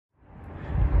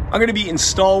I'm going to be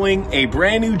installing a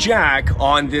brand new jack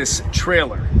on this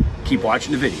trailer. Keep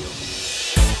watching the video.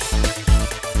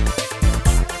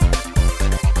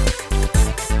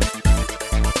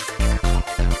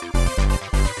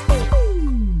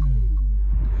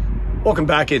 Welcome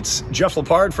back, it's Jeff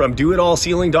Lepard from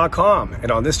DoItAllSealing.com, and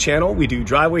on this channel we do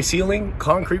driveway sealing,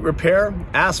 concrete repair,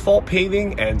 asphalt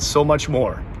paving, and so much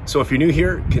more. So if you're new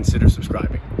here, consider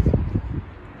subscribing.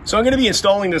 So I'm going to be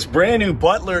installing this brand new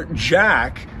Butler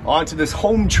jack onto this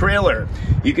home trailer.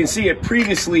 You can see it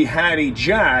previously had a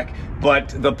jack, but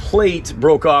the plate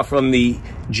broke off from the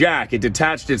jack. It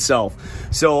detached itself.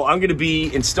 So I'm going to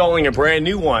be installing a brand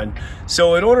new one.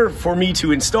 So in order for me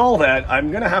to install that,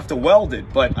 I'm going to have to weld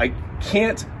it, but I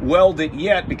can't weld it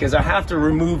yet because I have to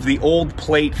remove the old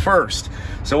plate first.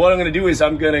 So what I'm going to do is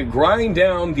I'm going to grind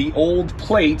down the old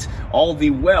plate, all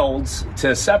the welds,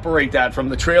 to separate that from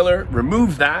the trailer,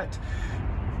 remove that,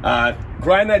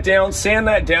 grind that down, sand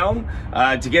that down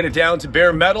to get it down to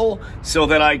bare metal so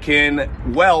that I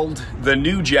can weld the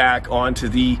new jack onto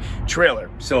the trailer.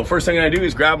 So first thing I'm going to do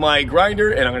is grab my grinder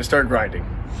and I'm going to start grinding.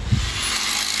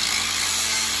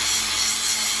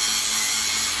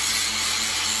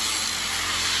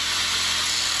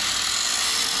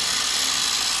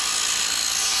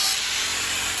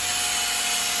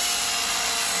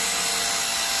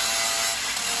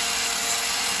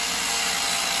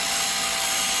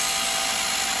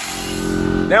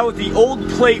 Now with the old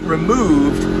plate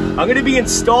removed, I'm going to be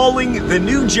installing the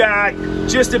new jack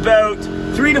just about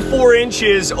 3 to 4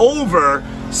 inches over.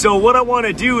 So what I want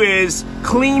to do is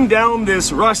clean down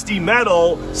this rusty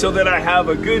metal so that I have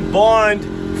a good bond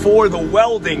for the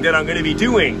welding that I'm going to be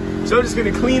doing. So I'm just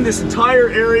going to clean this entire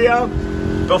area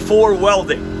before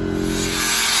welding.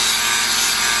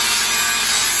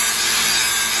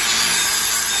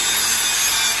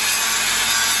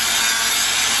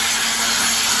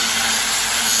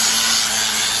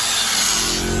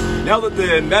 Now that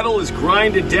the metal is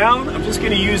grinded down, I'm just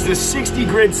going to use this 60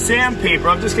 grit sandpaper.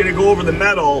 I'm just going to go over the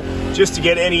metal just to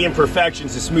get any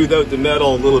imperfections, to smooth out the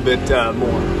metal a little bit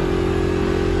more.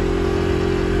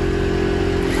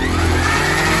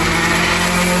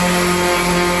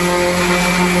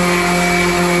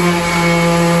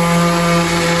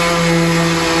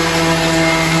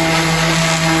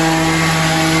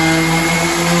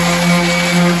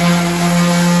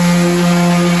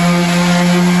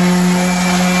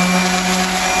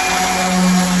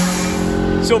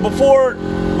 So before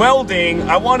welding,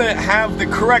 I want to have the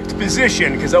correct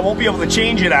position because I won't be able to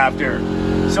change it after.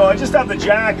 So I just have the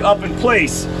jack up in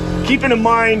place, keeping in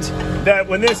mind that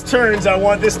when this turns, I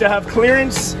want this to have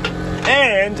clearance,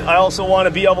 and I also want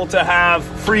to be able to have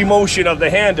free motion of the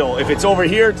handle. If it's over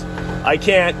here, I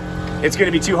can't. It's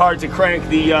going to be too hard to crank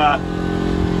the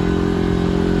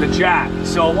jack.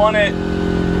 So I want to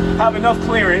have enough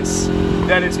clearance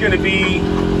that it's going to be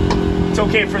it's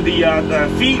okay for the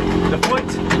feet, the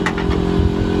foot,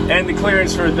 and the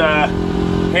clearance for the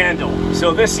handle.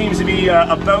 So this seems to be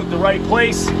about the right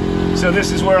place. So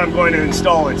this is where I'm going to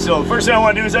install it. So first thing I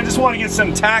want to do is I just want to get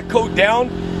some tack coat down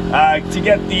to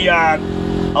get the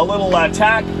a little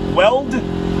tack weld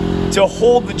to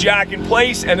hold the jack in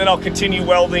place, and then I'll continue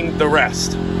welding the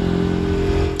rest.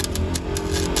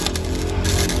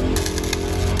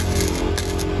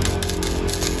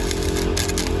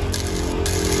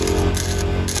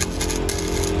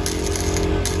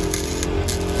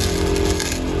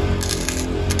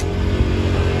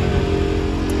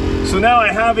 So now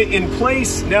I have it in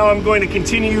place. Now I'm going to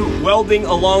continue welding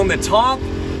along the top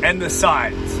and the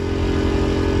sides.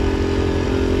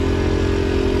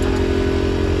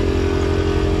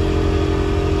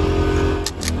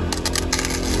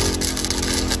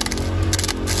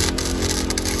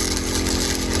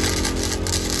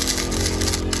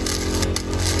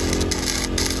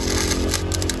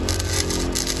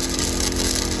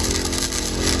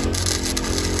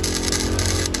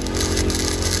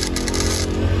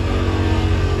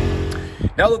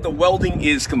 Now that the welding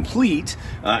is complete,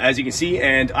 as you can see,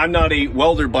 and I'm not a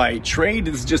welder by trade,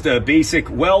 this is just a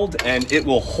basic weld, and it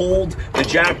will hold the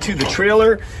jack to the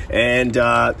trailer, and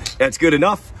that's good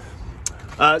enough.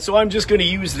 So I'm just going to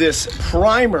use this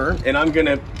primer, and I'm going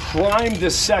to prime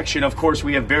this section. Of course,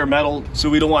 we have bare metal, so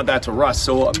we don't want that to rust.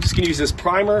 So I'm just going to use this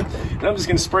primer, and I'm just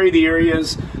going to spray the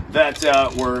areas that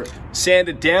were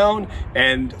sanded down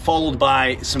and followed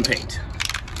by some paint.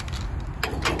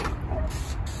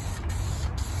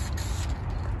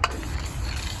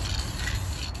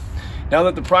 Now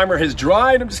that the primer has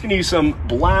dried, I'm just gonna use some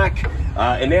black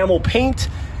enamel paint,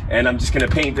 and I'm just gonna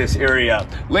paint this area.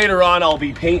 Later on, I'll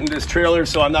be painting this trailer,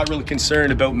 so I'm not really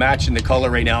concerned about matching the color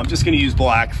right now. I'm just gonna use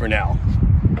black for now.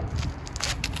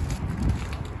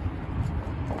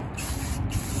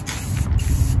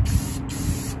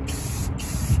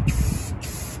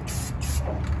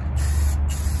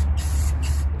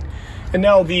 And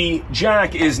now the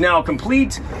jack is now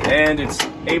complete and it's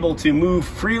able to move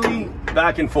freely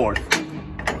back and forth.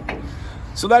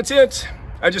 So that's it.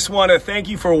 I just want to thank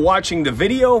you for watching the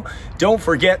video. Don't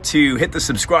forget to hit the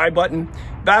subscribe button,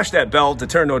 bash that bell to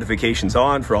turn notifications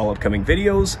on for all upcoming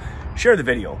videos, share the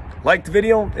video, like the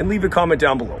video, and leave a comment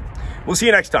down below. We'll see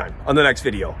you next time on the next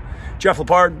video. Jeff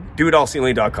Lepard,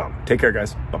 DoItAllCeiling.com. Take care,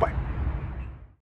 guys. Bye-bye.